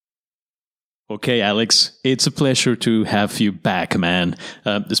Okay, Alex, it's a pleasure to have you back, man,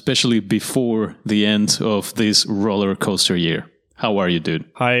 especially before the end of this roller coaster year. How are you, dude?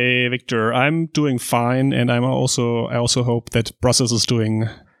 Hi, Victor. I'm doing fine, and I also hope that Brussels is doing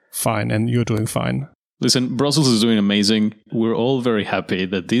fine and you're doing fine. Listen, Brussels is doing amazing. We're all very happy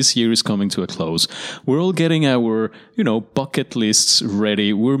that this year is coming to a close. We're all getting our, bucket lists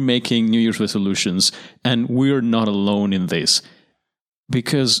ready. We're making New Year's resolutions, and we're not alone in this.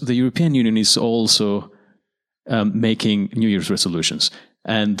 Because the European Union is also making New Year's resolutions.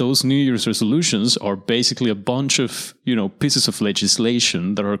 And those New Year's resolutions are basically a bunch of, pieces of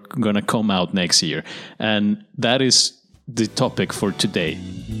legislation that are going to come out next year. And that is the topic for today.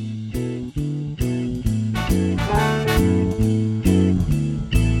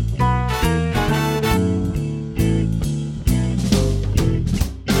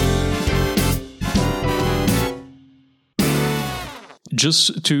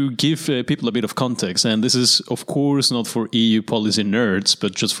 Just to give people a bit of context, and this is, of course, not for EU policy nerds,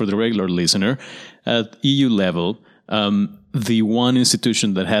 but just for the regular listener, at EU level, the one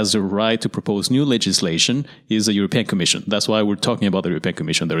institution that has the right to propose new legislation is the European Commission. That's why we're talking about the European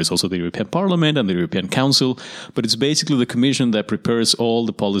Commission. There is also the European Parliament and the European Council, but it's basically the Commission that prepares all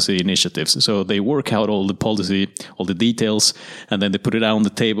the policy initiatives. So they work out all the policy, all the details, and then they put it out on the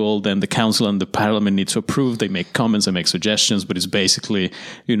table. Then the Council and the Parliament need to approve. They make comments and make suggestions, but it's basically,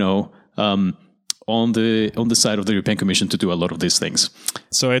 on the side of the European Commission to do a lot of these things.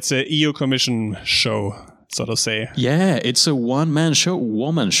 So it's a EU Commission show, so to say. Yeah, it's a one-man show,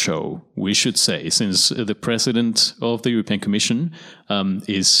 woman show, we should say, since the president of the European Commission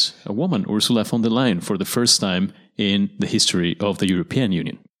is a woman, Ursula von der Leyen, for the first time in the history of the European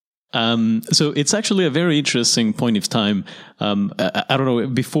Union. So it's actually a very interesting point of time. I don't know,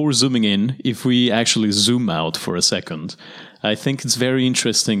 before zooming in, if we actually zoom out for a second, I think it's very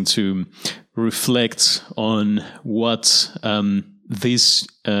interesting to reflect on what this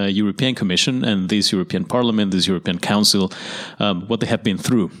European Commission and this European Parliament, this European Council, what they have been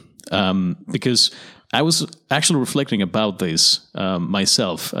through. Because I was actually reflecting about this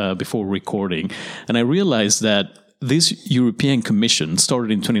myself before recording, and I realized that this European Commission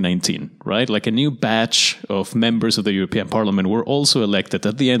started in 2019, right? Like a new batch of members of the European Parliament were also elected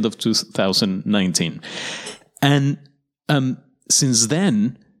at the end of 2019. And since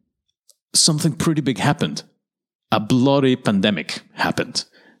then, something pretty big happened. A bloody pandemic happened,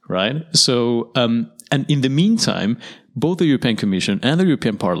 right? So, and in the meantime, both the European Commission and the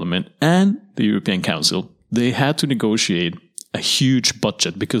European Parliament and the European Council, they had to negotiate a huge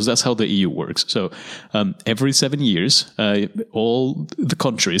budget because that's how the EU works. So, every 7 years, all the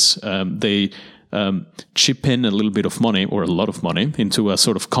countries, they chip in a little bit of money or a lot of money into a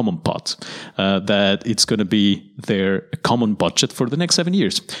sort of common pot that it's going to be their common budget for the next 7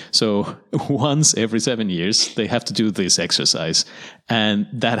 years. So once every 7 years, they have to do this exercise. And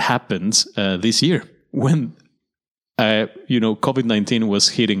that happened this year when, COVID-19 was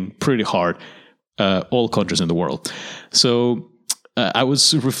hitting pretty hard all countries in the world. So I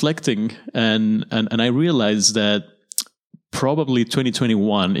was reflecting and I realized that probably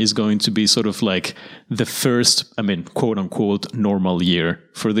 2021 is going to be sort of like the first, quote unquote, normal year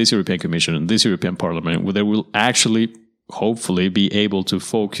for this European Commission and this European Parliament, where they will actually, hopefully, be able to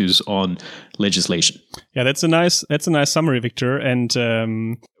focus on legislation. Yeah, that's a nice summary, Victor. And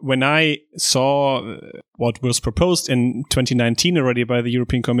when I saw what was proposed in 2019 already by the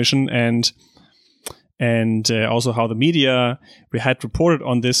European Commission and also how the media we had reported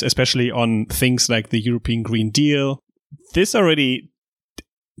on this, especially on things like the European Green Deal, this already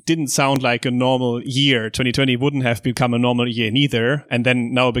didn't sound like a normal year. 2020 wouldn't have become a normal year neither, and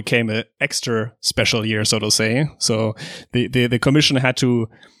then now it became an extra special year, so to say. So the Commission had to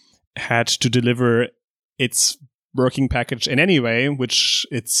deliver its working package in any way, which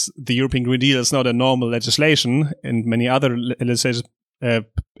it's the European Green Deal is not a normal legislation, and many other legislation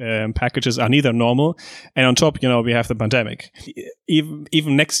packages are neither normal. And on top, we have the pandemic.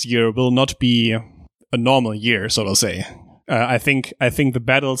 Even next year will not be a normal year, so to say. I think the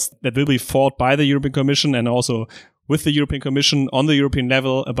battles that will be fought by the European Commission and also with the European Commission on the European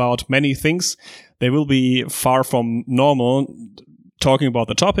level about many things, they will be far from normal, talking about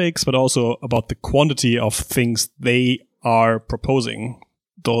the topics, but also about the quantity of things they are proposing.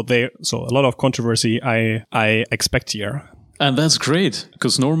 So a lot of controversy I expect here. And that's great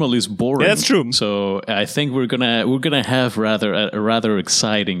because normal is boring. Yeah, that's true. So I think we're gonna have a rather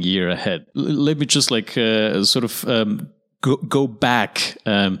exciting year ahead. Let me just go back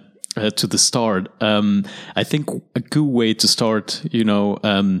to the start. I think a good way to start,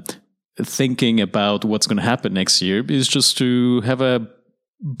 thinking about what's going to happen next year is just to have a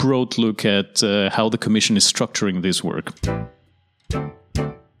broad look at how the Commission is structuring this work.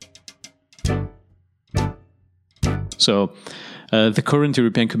 So the current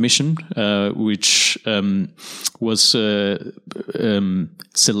European Commission, which was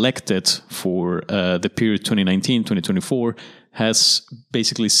selected for the period 2019-2024, has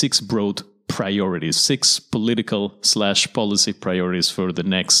basically 6 broad priorities, 6 political/policy priorities for the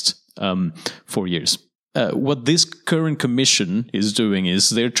next 4 years. What this current commission is doing is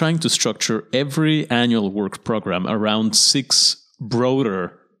they're trying to structure every annual work program around 6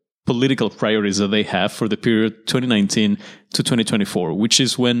 broader political priorities that they have for the period 2019 to 2024, which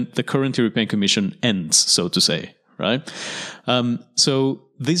is when the current European Commission ends, so to say, right? So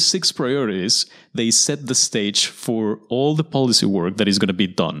these 6 priorities, they set the stage for all the policy work that is going to be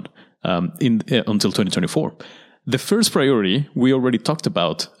done until 2024. The first priority we already talked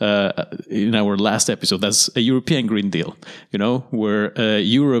about in our last episode. That's a European Green Deal, where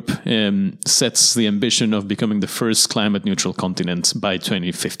Europe sets the ambition of becoming the first climate neutral continent by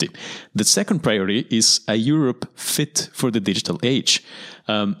 2050. The second priority is a Europe fit for the digital age.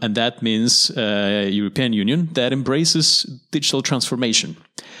 And that means a European Union that embraces digital transformation.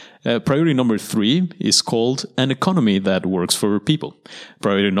 Priority number 3 is called an economy that works for people.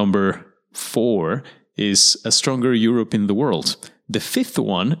 Priority number 4 is a stronger Europe in the world. The 5th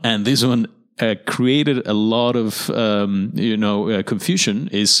one, and this one created a lot of confusion,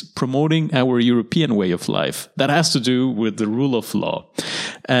 is promoting our European way of life. That has to do with the rule of law.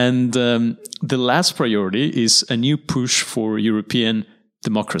 And the last priority is a new push for European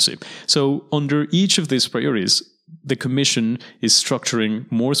democracy. So under each of these priorities, the Commission is structuring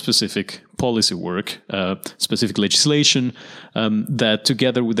more specific policy work, specific legislation that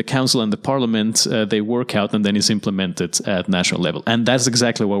together with the Council and the Parliament, they work out and then is implemented at national level. And that's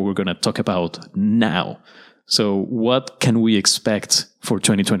exactly what we're going to talk about now. So what can we expect for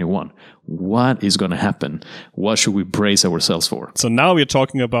 2021? What is going to happen? What should we brace ourselves for? So now we're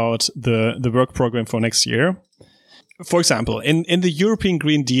talking about the work program for next year. For example, in the European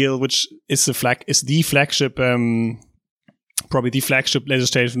Green Deal, which is the flagship, probably the flagship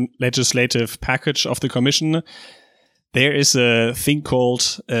legislative package of the Commission, there is a thing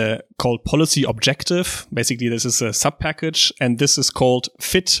called policy objective. Basically, this is a sub package, and this is called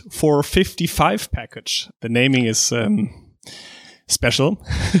Fit for 55 package. The naming is special.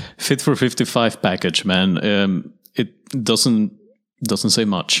 Fit for 55 package, man. It doesn't say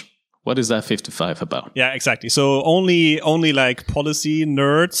much. What is that 55 about? Yeah, exactly. So only like policy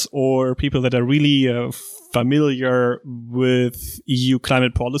nerds or people that are really familiar with EU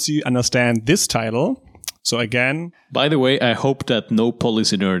climate policy understand this title. So again, by the way, I hope that no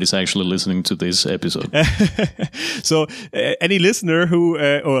policy nerd is actually listening to this episode. So any listener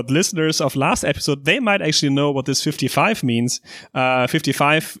or listeners of last episode, they might actually know what this 55 means.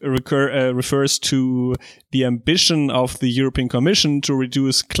 55 refers to the ambition of the European Commission to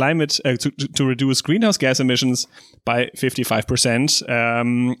reduce to reduce greenhouse gas emissions by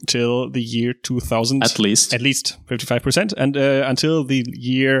 55% till the year 2000. At least 55%, and until the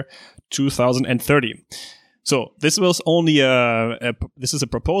year 2030. So this was only this is a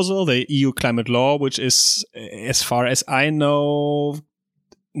proposal, the EU climate law, which is, as far as I know,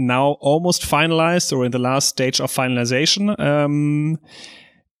 now almost finalized or in the last stage of finalization.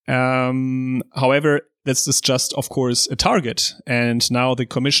 However, this is just, of course, a target. And now the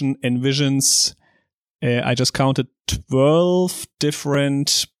Commission envisions, I just counted 12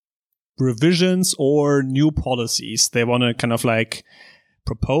 different revisions or new policies they want to kind of like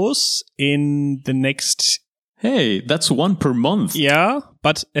propose in the next. Hey, that's 1 per month. Yeah,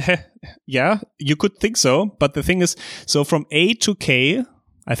 but yeah, you could think so. But the thing is, so from A to K,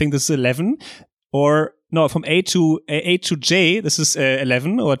 I think this is 11, or no, from A to J, this is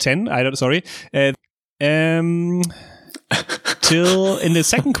 11 or 10. Sorry. Till in the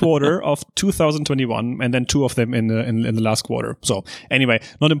second quarter of 2021, and then 2 of them in the last quarter. So anyway,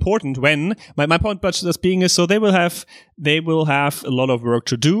 not important when. My point, but just being is, so they will have a lot of work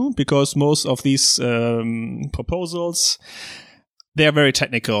to do, because most of these proposals, they are very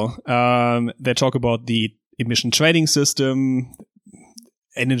technical. They talk about the emission trading system,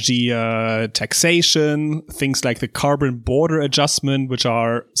 energy taxation, things like the carbon border adjustment, which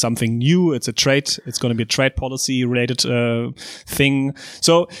are something new. It's going to be a trade policy related thing.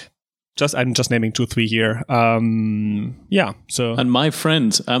 So I'm just naming 2, 3 here. Yeah. So, and my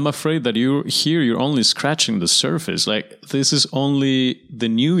friend, I'm afraid that you're only scratching the surface. Like, this is only the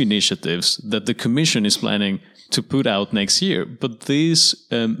new initiatives that the Commission is planning to put out next year. But this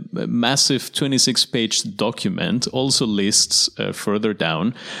massive 26-page document also lists further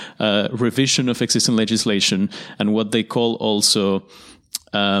down revision of existing legislation and what they call also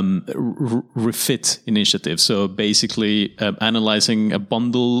refit initiative. So basically analyzing a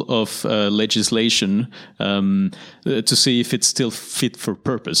bundle of legislation to see if it's still fit for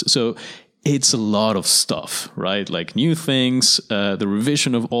purpose. So it's a lot of stuff, right? Like new things, the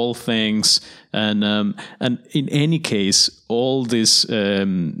revision of all things, and in any case, all these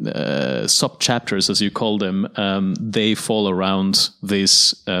sub chapters, as you call them, they fall around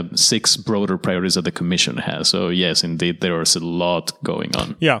these 6 broader priorities that the Commission has. So yes, indeed, there is a lot going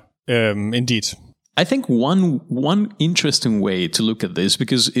on. Yeah, indeed. I think one interesting way to look at this,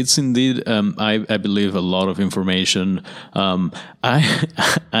 because it's indeed, I believe, a lot of information. I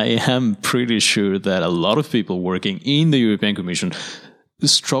am pretty sure that a lot of people working in the European Commission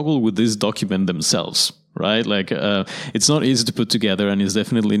struggle with this document themselves. Right? Like, it's not easy to put together, and it's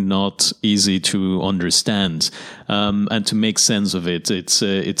definitely not easy to understand, and to make sense of it. It's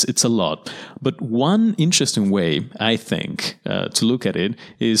a lot. But one interesting way, I think, to look at it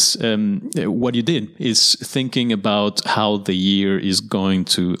is, what you did is thinking about how the year is going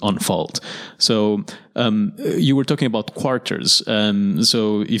to unfold. So, you were talking about quarters.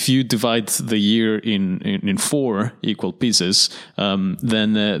 So if you divide the year in 4 equal pieces,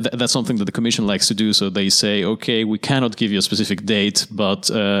 then that's something that the Commission likes to do. So they say, okay, we cannot give you a specific date, but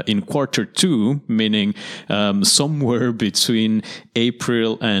in quarter 2, meaning somewhere between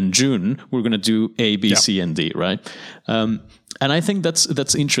April and June, we're going to do A, B, C, and D, right? And I think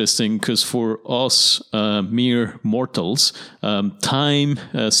that's interesting, because for us mere mortals, time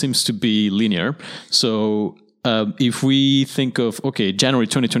seems to be linear. So if we think of, okay, January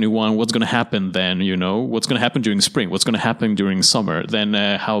 2021, what's going to happen then? You know, what's going to happen during spring? What's going to happen during summer? Then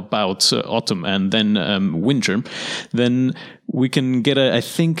how about autumn and then winter? Then we can get I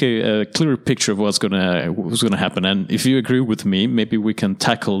think a clearer picture of what's going to happen. And if you agree with me, maybe we can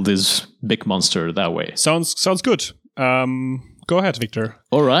tackle this big monster that way. Sounds good. Go ahead, Victor.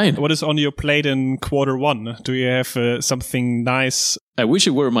 All right. What is on your plate in quarter 1? Do you have something nice? I wish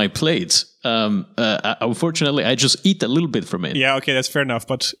it were my plate. Unfortunately, I just eat a little bit from it. Yeah, okay, that's fair enough.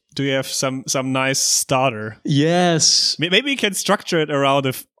 But do you have some nice starter? Yes. Maybe we can structure it around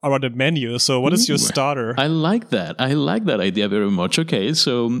a menu. So what is your starter? I like that. I like that idea very much. Okay,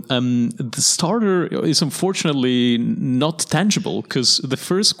 so the starter is unfortunately not tangible, because the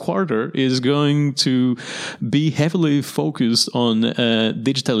first quarter is going to be heavily focused on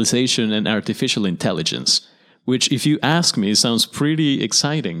digitalization and artificial intelligence, which, if you ask me, sounds pretty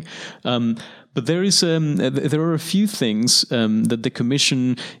exciting. But there are a few things that the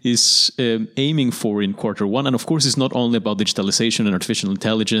Commission is aiming for in quarter 1. And of course, it's not only about digitalization and artificial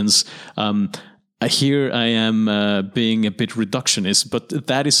intelligence. Here I am being a bit reductionist, but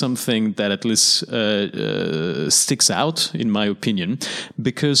that is something that at least sticks out, in my opinion,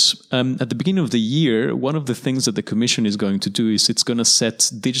 because at the beginning of the year, one of the things that the Commission is going to do is it's going to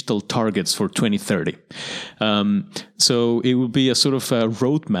set digital targets for 2030. So it will be a sort of a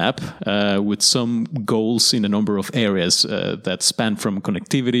roadmap with some goals in a number of areas that span from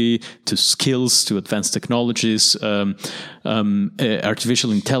connectivity to skills to advanced technologies,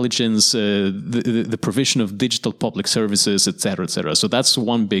 artificial intelligence, the provision of digital public services, etc., etc. So that's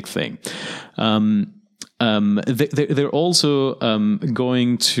one big thing. They're also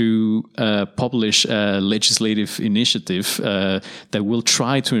going to publish a legislative initiative that will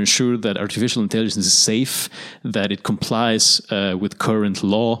try to ensure that artificial intelligence is safe, that it complies with current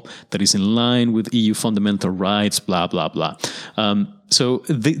law, that is in line with EU fundamental rights, blah, blah, blah. So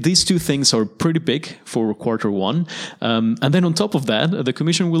these two things are pretty big for quarter 1. And then on top of that, the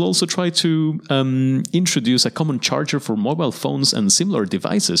Commission will also try to introduce a common charger for mobile phones and similar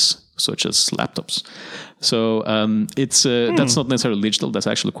devices, such as laptops. So that's not necessarily digital, that's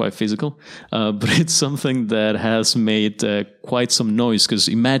actually quite physical. But it's something that has made quite some noise, because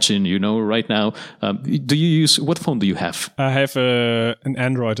imagine, right now, what phone do you have? I have an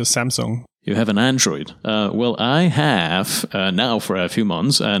Android, a Samsung. You have an Android. Well, I have now for a few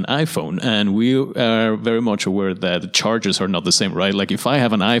months an iPhone, and we are very much aware that chargers are not the same, right? Like if I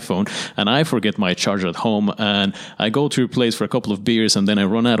have an iPhone and I forget my charger at home and I go to your place for a couple of beers and then I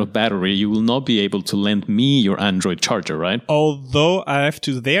run out of battery, you will not be able to lend me your Android charger, right? Although I have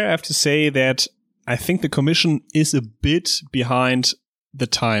to say that I think the Commission is a bit behind the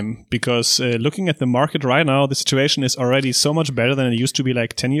time, because looking at the market right now, the situation is already so much better than it used to be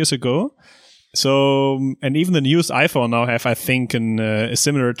like 10 years ago. So, and even the newest iPhone now have, I think, a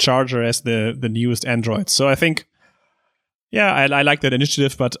similar charger as the newest Android. So I think, yeah, I like that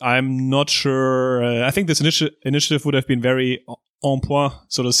initiative, but I'm not sure. I think this initiative would have been very en point,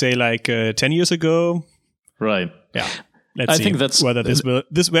 so to say, like 10 years ago. Right. Yeah. let's see think that's whether this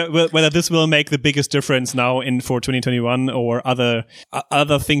will make the biggest difference now for 2021, or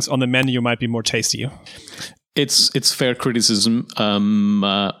other things on the menu might be more tasty. It's fair criticism. I'm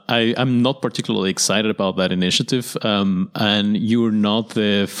not particularly excited about that initiative, and you're not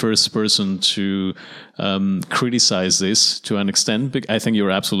the first person to criticize this to an extent. But I think you're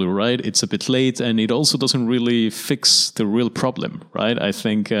absolutely right. It's a bit late, and it also doesn't really fix the real problem, right? I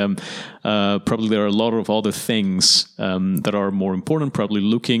think probably there are a lot of other things that are more important. Probably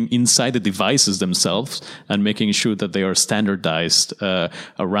looking inside the devices themselves and making sure that they are standardized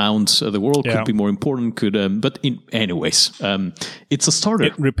around the world could be more important. But anyways, it's a starter.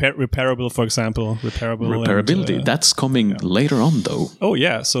 Repairable, for example, repairability. And, that's coming later on, though. Oh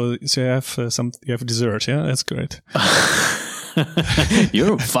yeah, so you have you have dessert. Yeah, that's great.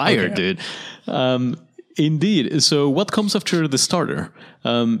 You're on fire, dude. Indeed. So, what comes after the starter?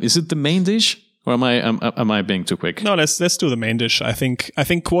 Is it the main dish, or am I being too quick? No, let's do the main dish. I think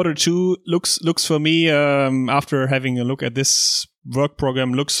quarter two looks for me, after having a look at this work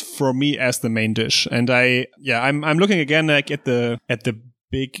program, looks for me as the main dish. And I'm looking again like at the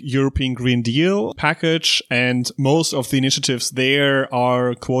big European Green Deal package, and most of the initiatives there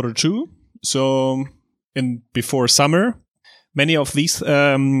are quarter two. So before summer, many of these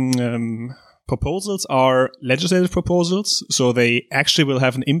proposals are legislative proposals, so they actually will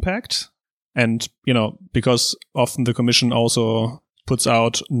have an impact. And, because often the Commission also puts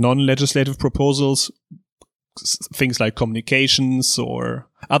out non-legislative proposals, things like communications or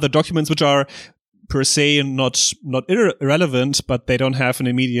other documents which are per se not irrelevant, but they don't have an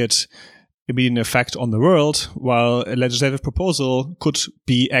immediate effect on the world, while a legislative proposal could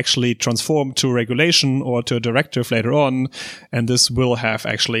be actually transformed to a regulation or to a directive later on, and this will have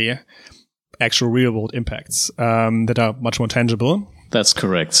actual real-world impacts that are much more tangible. That's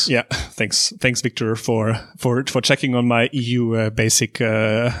correct. Yeah, thanks, Victor, for checking on my EU basic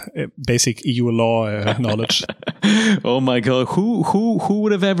EU law knowledge. Oh my God, who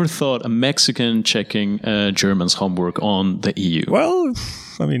would have ever thought a Mexican checking German's homework on the EU? Well,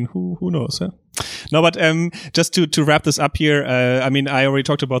 I mean, who knows? Huh? No, but just to wrap this up here, I already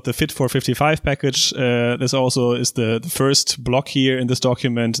talked about the Fit for 55 package. This also is the first block here in this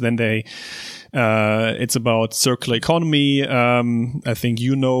document. Then it's about circular economy. I think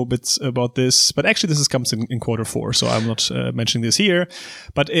you know bits about this, but actually this comes in quarter four, so I'm not mentioning this here.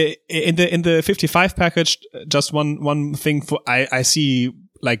 But in the 55 package, just one thing I see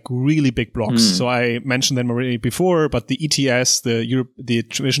like really big blocks. So I mentioned them already before, but the ETS, the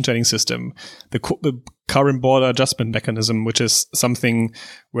emission trading system, the carbon border adjustment mechanism, which is something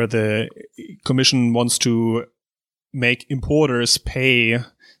where the Commission wants to make importers pay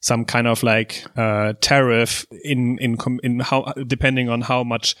some kind of like tariff in how, depending on how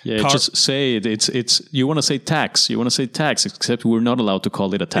much. Yeah, just say it. It's you want to say tax. You want to say tax, except we're not allowed to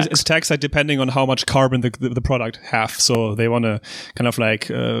call it a tax. It's tax like depending on how much carbon the product have. So they want to kind of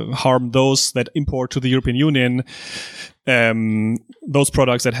like harm those that import to the European Union, those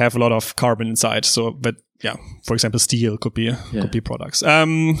products that have a lot of carbon inside. So, but yeah, for example, steel could be products.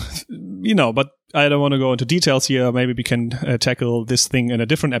 But I don't want to go into details here. Maybe we can tackle this thing in a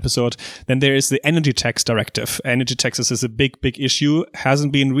different episode. Then there is the energy tax directive. Energy taxes is a big issue.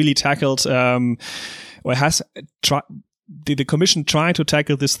 Hasn't been really tackled. Or has the Commission tried to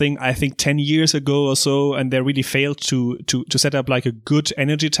tackle this thing, I think 10 years ago or so, and they really failed to set up like a good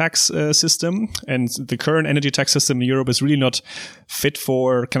energy tax system. And the current energy tax system in Europe is really not fit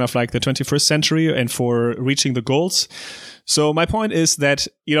for kind of like the 21st century and for reaching the goals. So my point is that,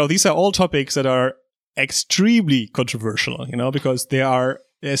 these are all topics that are extremely controversial, because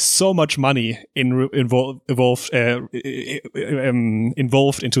there's so much money involved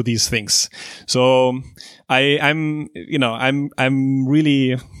into these things. So I'm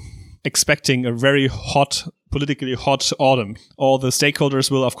really expecting a very politically hot autumn. All the stakeholders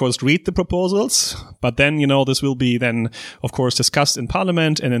will, of course, read the proposals, but then, this will be then, of course, discussed in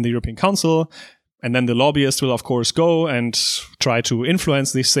Parliament and in the European Council. And then the lobbyists will, of course, go and try to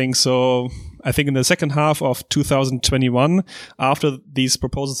influence these things. So I think in the second half of 2021, after these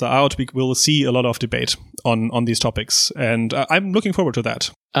proposals are out, we will see a lot of debate on these topics. And I'm looking forward to that.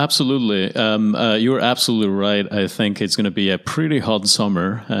 Absolutely. You're absolutely right. I think it's going to be a pretty hot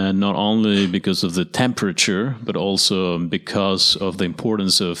summer, not only because of the temperature, but also because of the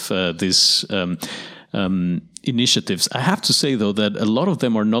importance of this initiatives. I have to say, though, that a lot of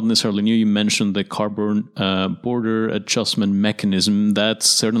them are not necessarily new. You mentioned the carbon border adjustment mechanism. That's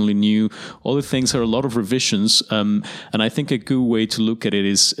certainly new. Other things are a lot of revisions. And I think a good way to look at it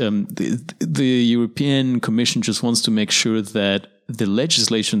is the European Commission just wants to make sure that the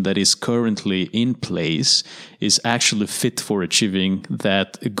legislation that is currently in place is actually fit for achieving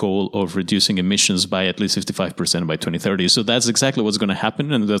that goal of reducing emissions by at least 55% by 2030. So that's exactly what's going to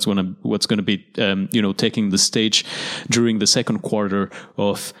happen, and that's what's going to be, taking the stage during the second quarter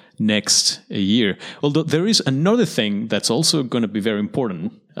of next year. Although there is another thing that's also going to be very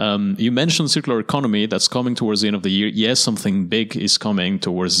important. You mentioned circular economy that's coming towards the end of the year. Yes, something big is coming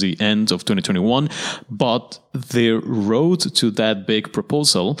towards the end of 2021, but the road to that big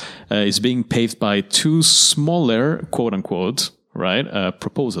proposal is being paved by two smaller, quote unquote,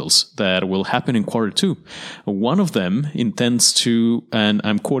 proposals that will happen in quarter two. One of them intends to, and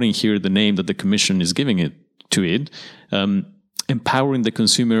I'm quoting here the name that the Commission is giving it to it, empowering the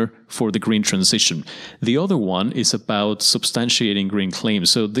consumer for the green transition. The other one is about substantiating green claims.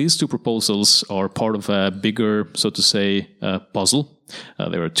 So these two proposals are part of a bigger, so to say, puzzle.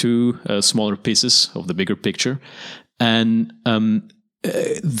 There are two smaller pieces of the bigger picture. And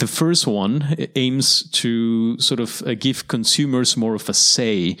the first one aims to sort of give consumers more of a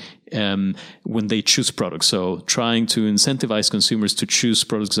say when they choose products. So trying to incentivize consumers to choose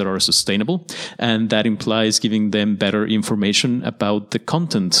products that are sustainable. And that implies giving them better information about the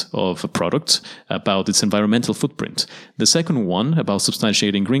content of a product, about its environmental footprint. The second one, about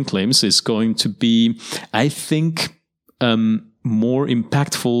substantiating green claims, is going to be, I think, more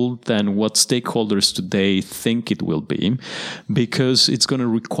impactful than what stakeholders today think it will be, because it's going to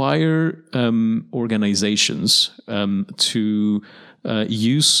require organizations to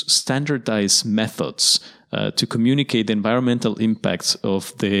use standardized methods to communicate the environmental impacts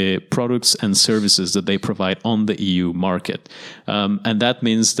of the products and services that they provide on the EU market. And that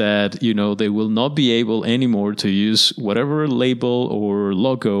means that, they will not be able anymore to use whatever label or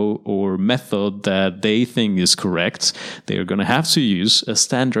logo or method that they think is correct. They are going to have to use a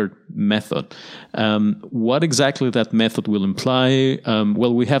standard method. What exactly that method will imply?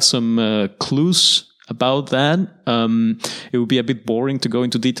 Well, we have some clues about that. It would be a bit boring to go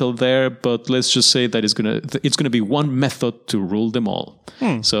into detail there, but let's just say that it's gonna be one method to rule them all.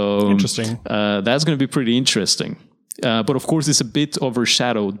 So interesting. That's going to be pretty interesting. But of course, it's a bit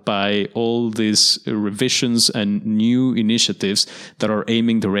overshadowed by all these revisions and new initiatives that are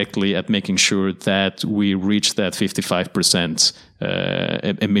aiming directly at making sure that we reach that 55%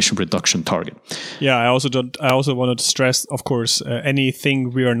 emission reduction target. Yeah, I also wanted to stress, of course,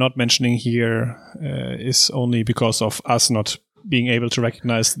 anything we are not mentioning here is only because of us not being able to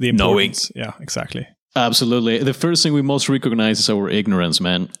recognize the importance. Yeah, exactly. Absolutely. The first thing we must recognize is our ignorance,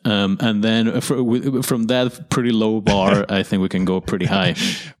 man. And then from that pretty low bar, I think we can go pretty high.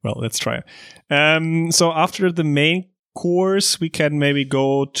 Well, let's try. So after the main course, we can maybe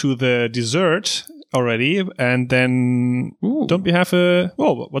go to the dessert already. And then don't we have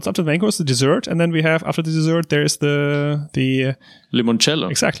what's after the main course? The dessert. And then we have, after the dessert, there's the limoncello.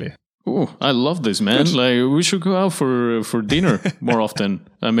 Exactly. Oh, I love this, man. Good. Like, we should go out for dinner more often.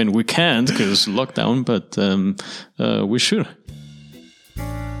 I mean, we can't because lockdown, but we should.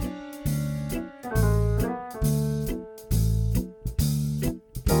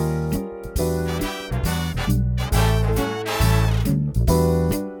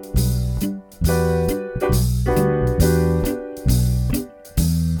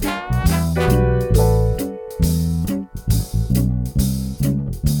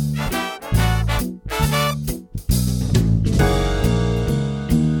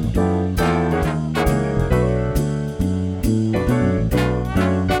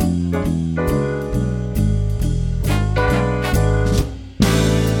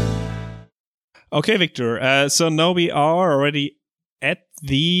 Okay, Victor. So now we are already at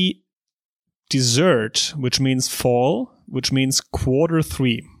the dessert, which means fall, which means quarter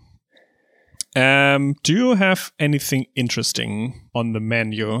three. Do you have anything interesting on the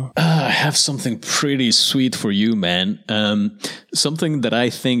menu? I have something pretty sweet for you, man. Something that I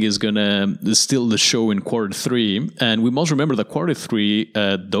think is going to steal the show in quarter three. And we must remember that quarter three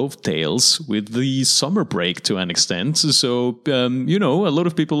dovetails with the summer break to an extent. So, a lot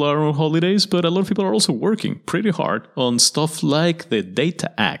of people are on holidays, but a lot of people are also working pretty hard on stuff like the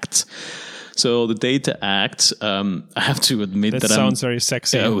Data Act. So the Data Act, I have to admit that sounds very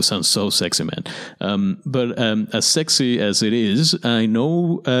sexy. Yeah, it sounds so sexy, man. But as sexy as it is, I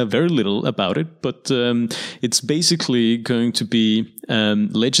know very little about it. But it's basically going to be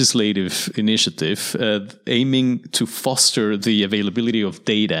legislative initiative aiming to foster the availability of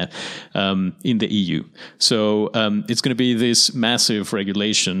data in the EU. So it's going to be this massive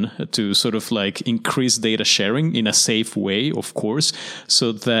regulation to sort of like increase data sharing in a safe way, of course,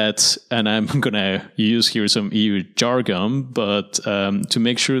 so that, and I'm going to use here some EU jargon, but to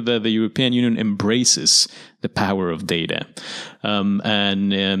make sure that the European Union embraces the power of data,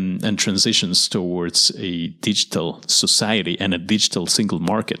 and transitions towards a digital society and a digital single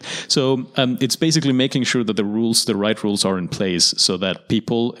market. So it's basically making sure that the right rules are in place so that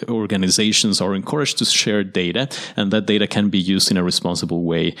people, organizations are encouraged to share data, and that data can be used in a responsible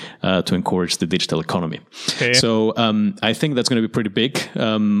way to encourage the digital economy. Okay. So I think that's going to be pretty big,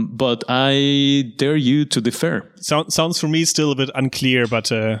 but I dare you to defer. Sounds for me still a bit unclear,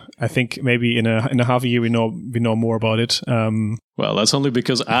 but I think maybe in a half a year we know more about it. Well, that's only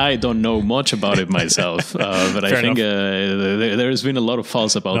because I don't know much about it myself, but I think there's been a lot of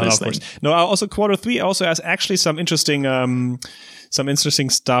fuss about this thing. No, also Q3 also has actually some interesting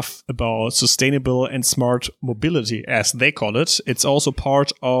stuff about sustainable and smart mobility, as they call it. It's also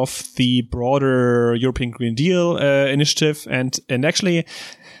part of the broader European Green Deal initiative, and actually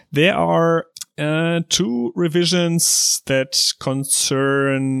there are 2 revisions that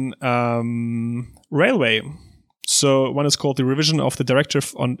concern railway. So one is called the revision of the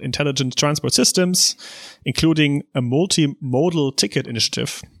Directive on Intelligent Transport Systems, including a multimodal ticketing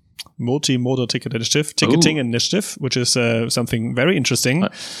initiative, which is something very interesting.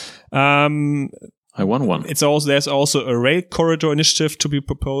 I want one. There's also a rail corridor initiative to be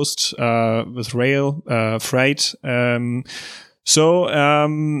proposed with rail freight. So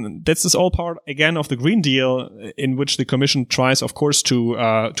this is all part again of the Green Deal, in which the Commission tries, of course, to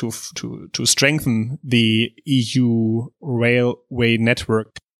strengthen the EU railway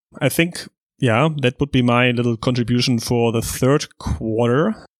network. I think, that would be my little contribution for the third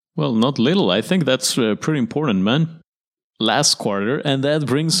quarter. Well, not little. I think that's pretty important, man. Last quarter, and that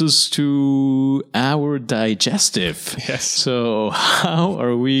brings us to our digestive. Yes. So how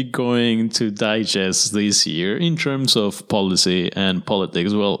are we going to digest this year in terms of policy and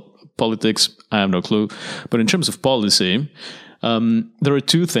politics? Well, politics, I have no clue. But in terms of policy, there are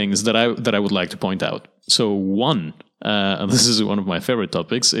 2 things that I would like to point out. So one, and this is one of my favorite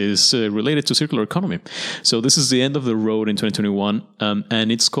topics, is related to circular economy. So this is the end of the road in 2021,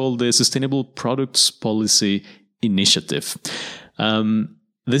 and it's called the Sustainable Products Policy Initiative.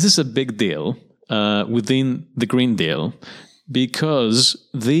 This is a big deal within the Green Deal, because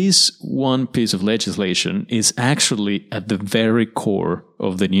this one piece of legislation is actually at the very core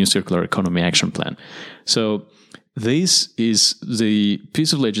of the new Circular Economy Action Plan. So this is the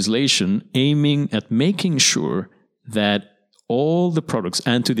piece of legislation aiming at making sure that all the products,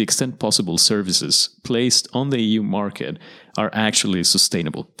 and to the extent possible services, placed on the EU market are actually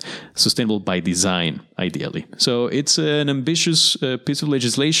sustainable by design, ideally. So it's an ambitious piece of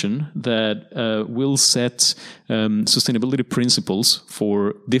legislation that will set sustainability principles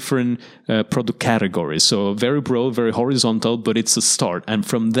for different product categories. So very broad, very horizontal, but it's a start. And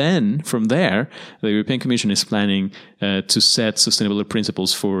from there, the European Commission is planning to set sustainability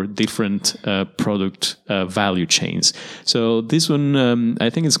principles for different product value chains. So this one, I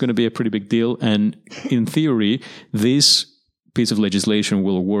think it's going to be a pretty big deal. And in theory, this piece of legislation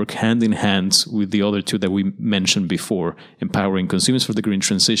will work hand in hand with the other 2 that we mentioned before, empowering consumers for the green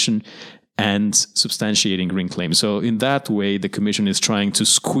transition and substantiating green claims. So in that way, the Commission is trying to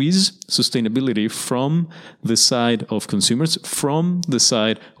squeeze sustainability from the side of consumers, from the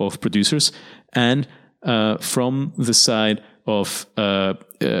side of producers, and from the side of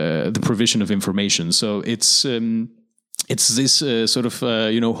the provision of information. So it's this sort of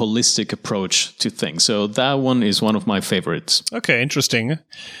holistic approach to things. So that one is one of my favorites. Okay, interesting.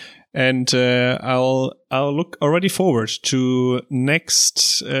 And I'll look already forward to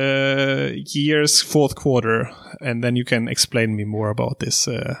next year's fourth quarter, and then you can explain me more about this.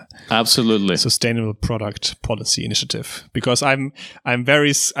 Absolutely, sustainable product policy initiative, because I'm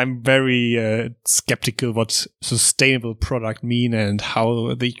very skeptical what sustainable product mean and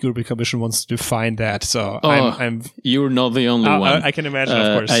how the European Commission wants to define that. So you're not the only one. I can imagine,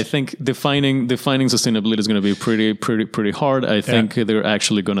 of course. I think defining sustainability is going to be pretty hard. I think they're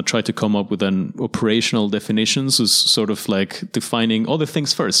actually going to try to come up with an operational definitions, is sort of like defining all the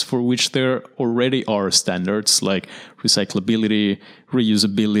things first for which there already are standards like recyclability,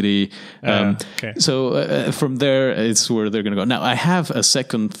 reusability. So from there, it's where they're going to go. Now, I have a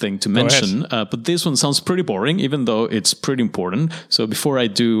second thing to mention, but this one sounds pretty boring, even though it's pretty important. So before I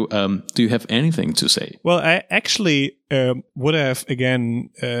do you have anything to say? Well, I actually would have again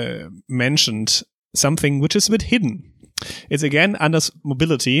mentioned something which is a bit hidden. It's again under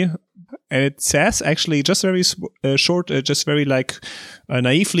mobility, and it says actually just very short, just very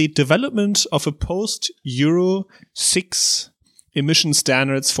naively, development of a post-Euro 6 emission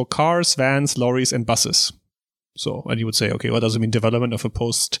standards for cars, vans, lorries, and buses. So, and you would say, okay, what does it mean, development of a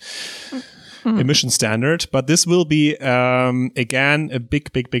emission standard. But this will be again a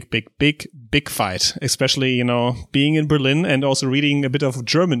big fight. Especially being in Berlin and also reading a bit of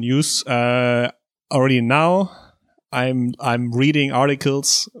German news already now. I'm reading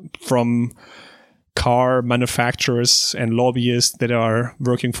articles from car manufacturers and lobbyists that are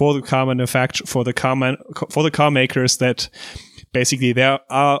working for the car makers that basically they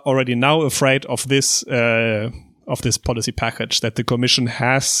are already now afraid of this policy package that the Commission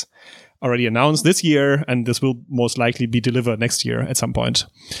has already announced this year, and this will most likely be delivered next year at some point.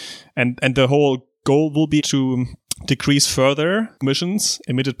 And the whole goal will be to decrease further emissions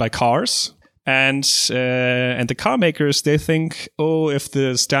emitted by cars. And the car makers, they think, if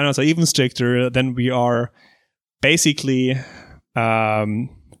the standards are even stricter, then we are basically there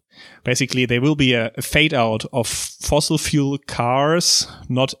will be a fade out of fossil fuel cars,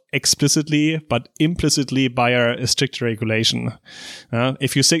 not explicitly but implicitly by a stricter regulation.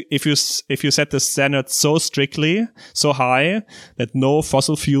 If you set the standard so strictly, so high that no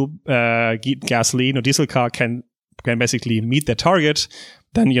fossil fuel gasoline or diesel car can basically meet their target,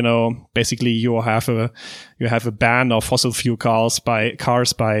 then basically you have a ban of fossil fuel cars by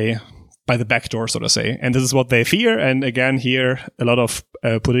the back door, so to say. And this is what they fear. And again, here a lot of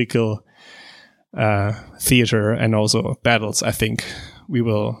political theater and also battles, I think we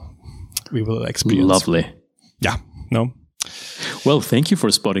will experience. Lovely. Yeah. No. Well, thank you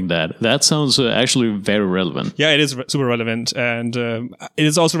for spotting that. That sounds actually very relevant. Yeah, it is super relevant, and it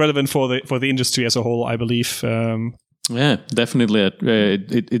is also relevant for the industry as a whole, I believe. Yeah, definitely.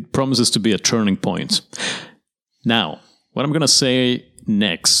 It promises to be a turning point. Now, what I'm going to say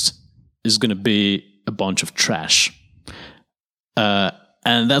next is going to be a bunch of trash.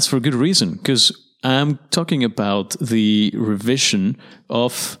 And that's for good reason, because I'm talking about the revision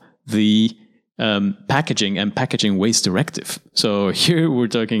of the packaging and packaging waste directive. So here we're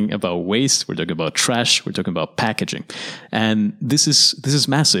talking about waste, we're talking about trash, we're talking about packaging, and this is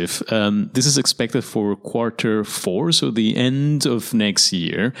massive. This is expected for Q4, so the end of next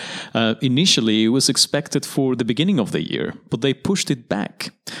year. Initially, it was expected for the beginning of the year, but they pushed it back.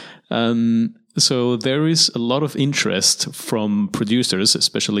 So there is a lot of interest from producers,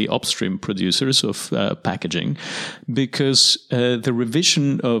 especially upstream producers of packaging, because the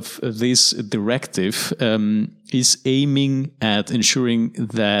revision of this directive is aiming at ensuring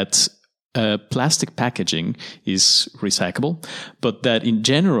that plastic packaging is recyclable, but that in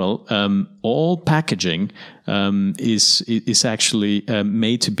general, all packaging is actually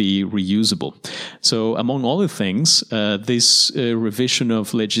made to be reusable. So among other things, this revision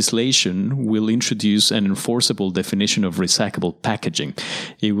of legislation will introduce an enforceable definition of recyclable packaging.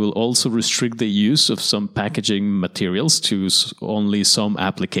 It will also restrict the use of some packaging materials to only some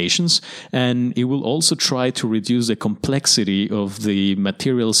applications, and it will also try to reduce the complexity of the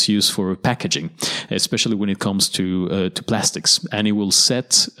materials used for packaging, especially when it comes to plastics. And it will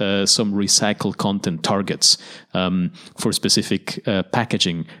set some recycled content targets for specific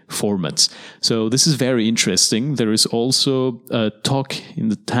packaging formats. So this is very interesting. There is also talk in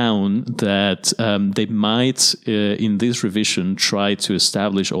the town that they might, in this revision, try to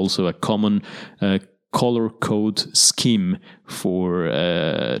establish also a common color code scheme for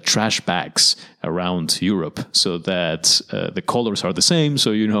trash bags around Europe, so that the colors are the same.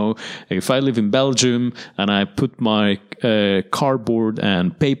 So, if I live in Belgium and I put my cardboard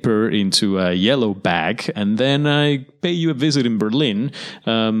and paper into a yellow bag, and then I pay you a visit in Berlin,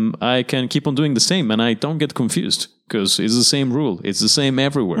 I can keep on doing the same, and I don't get confused because it's the same rule. It's the same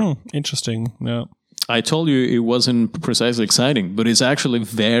everywhere. Interesting. Yeah. I told you it wasn't precisely exciting, but it's actually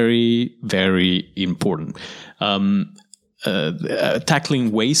very, very important.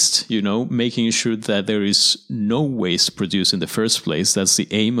 Tackling waste, making sure that there is no waste produced in the first place. That's the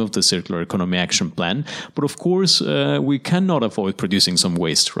aim of the Circular Economy Action Plan. But of course, we cannot avoid producing some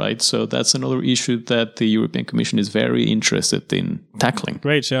waste, right? So that's another issue that the European Commission is very interested in tackling.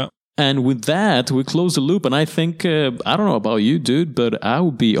 Great, yeah. And with that, we close the loop. And I think, I don't know about you, dude, but I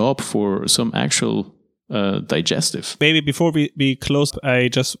would be up for some actual digestive. Maybe before we close, I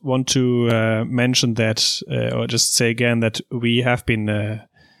just want to mention that, or just say again that we have been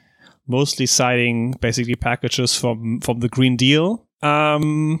mostly citing basically packages from the Green Deal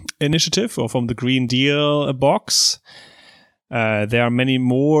initiative, or from the Green Deal box. There are many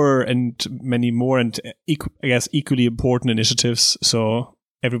more and I guess equally important initiatives. So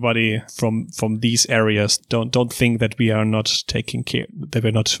everybody from these areas don't think that we are not taking care, that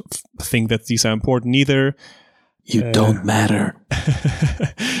we're not think that these are important either. You don't matter.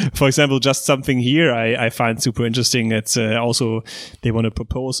 For example, just something here I find super interesting. It's also they want to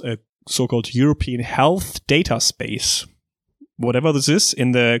propose a so-called European health data space, whatever this is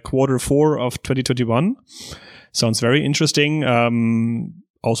in the Q4 of 2021. Sounds very interesting.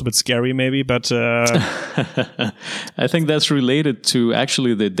 Also a bit scary maybe, but I think that's related to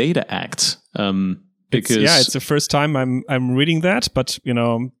actually the Data Act. Because it's the first time I'm reading that, but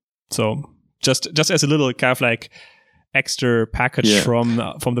so just as a little kind of like extra package from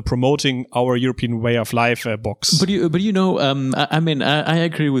the promoting our European way of life box. But I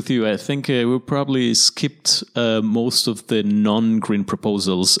agree with you. I think we probably skipped most of the non-green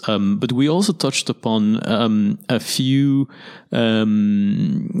proposals, but we also touched upon a few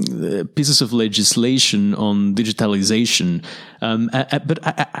pieces of legislation on digitalization. But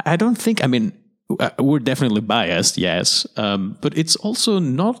I don't think. We're definitely biased, yes, but it's also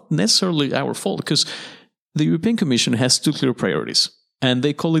not necessarily our fault because the European Commission has two clear priorities, and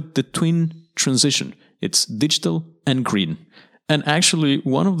they call it the twin transition. It's digital and green. And actually,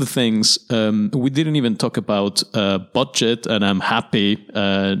 one of the things we didn't even talk about budget, and I'm happy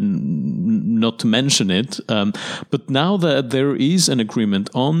not to mention it. But now that there is an agreement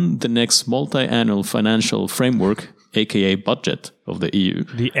on the next multi-annual financial framework, aka budget of the EU,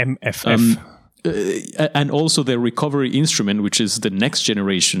 the MFF. And also the recovery instrument, which is the next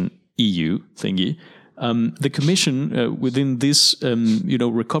generation EU thingy. The Commission, within this,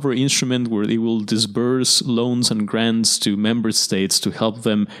 recovery instrument where they will disburse loans and grants to member states to help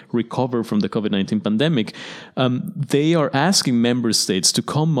them recover from the COVID-19 pandemic, they are asking member states to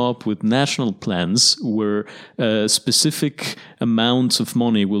come up with national plans where specific amounts of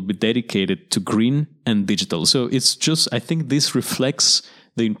money will be dedicated to green and digital. So it's just, I think this reflects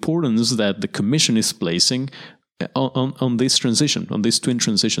the importance that the Commission is placing on this transition, on this twin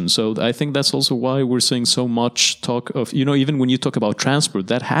transition. So I think that's also why we're seeing so much talk of, even when you talk about transport,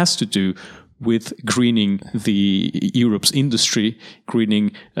 that has to do with greening the Europe's industry,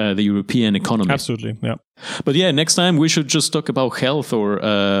 greening the European economy. Absolutely, yeah. But next time we should just talk about health or,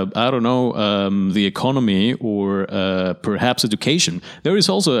 the economy or perhaps education. There is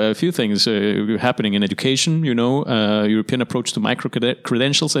also a few things happening in education, European approach to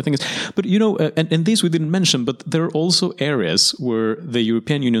micro-credentials, I think. But, and these we didn't mention, but there are also areas where the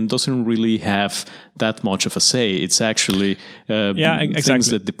European Union doesn't really have that much of a say. It's actually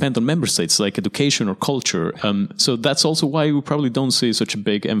things that depend on member states, like education or culture. So that's also why we probably don't see such a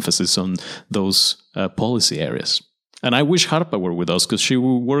big emphasis on those policy areas. And I wish Harpa were with us because she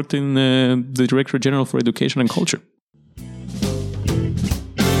worked in the Director General for Education and Culture.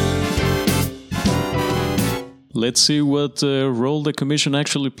 Let's see what role the Commission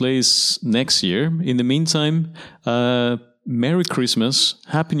actually plays next year. In the meantime, Merry Christmas,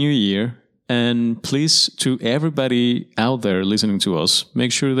 Happy New Year, and please, to everybody out there listening to us,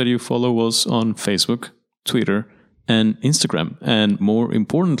 make sure that you follow us on Facebook, Twitter, and Instagram. And more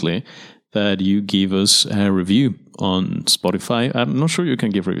importantly, that you give us a review on Spotify. I'm not sure you can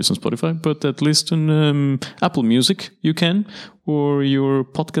give reviews on Spotify, but at least on Apple Music you can, or your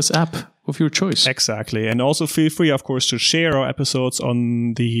podcast app of your choice. Exactly. And also feel free, of course, to share our episodes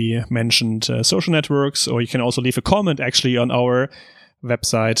on the mentioned social networks, or you can also leave a comment actually on our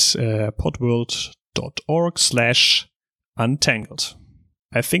website, podworld.org/untangled.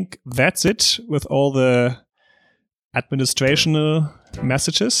 I think that's it with all the administrational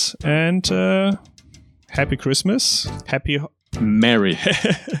messages, and Happy Christmas, Merry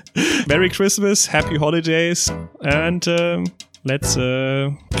Christmas, Happy Holidays, and let's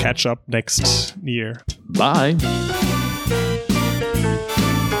catch up next year. Bye.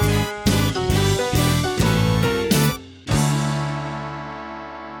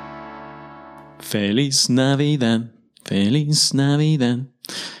 Feliz Navidad, Feliz Navidad.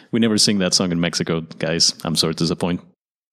 We never sing that song in Mexico, guys. I'm sorry to disappoint.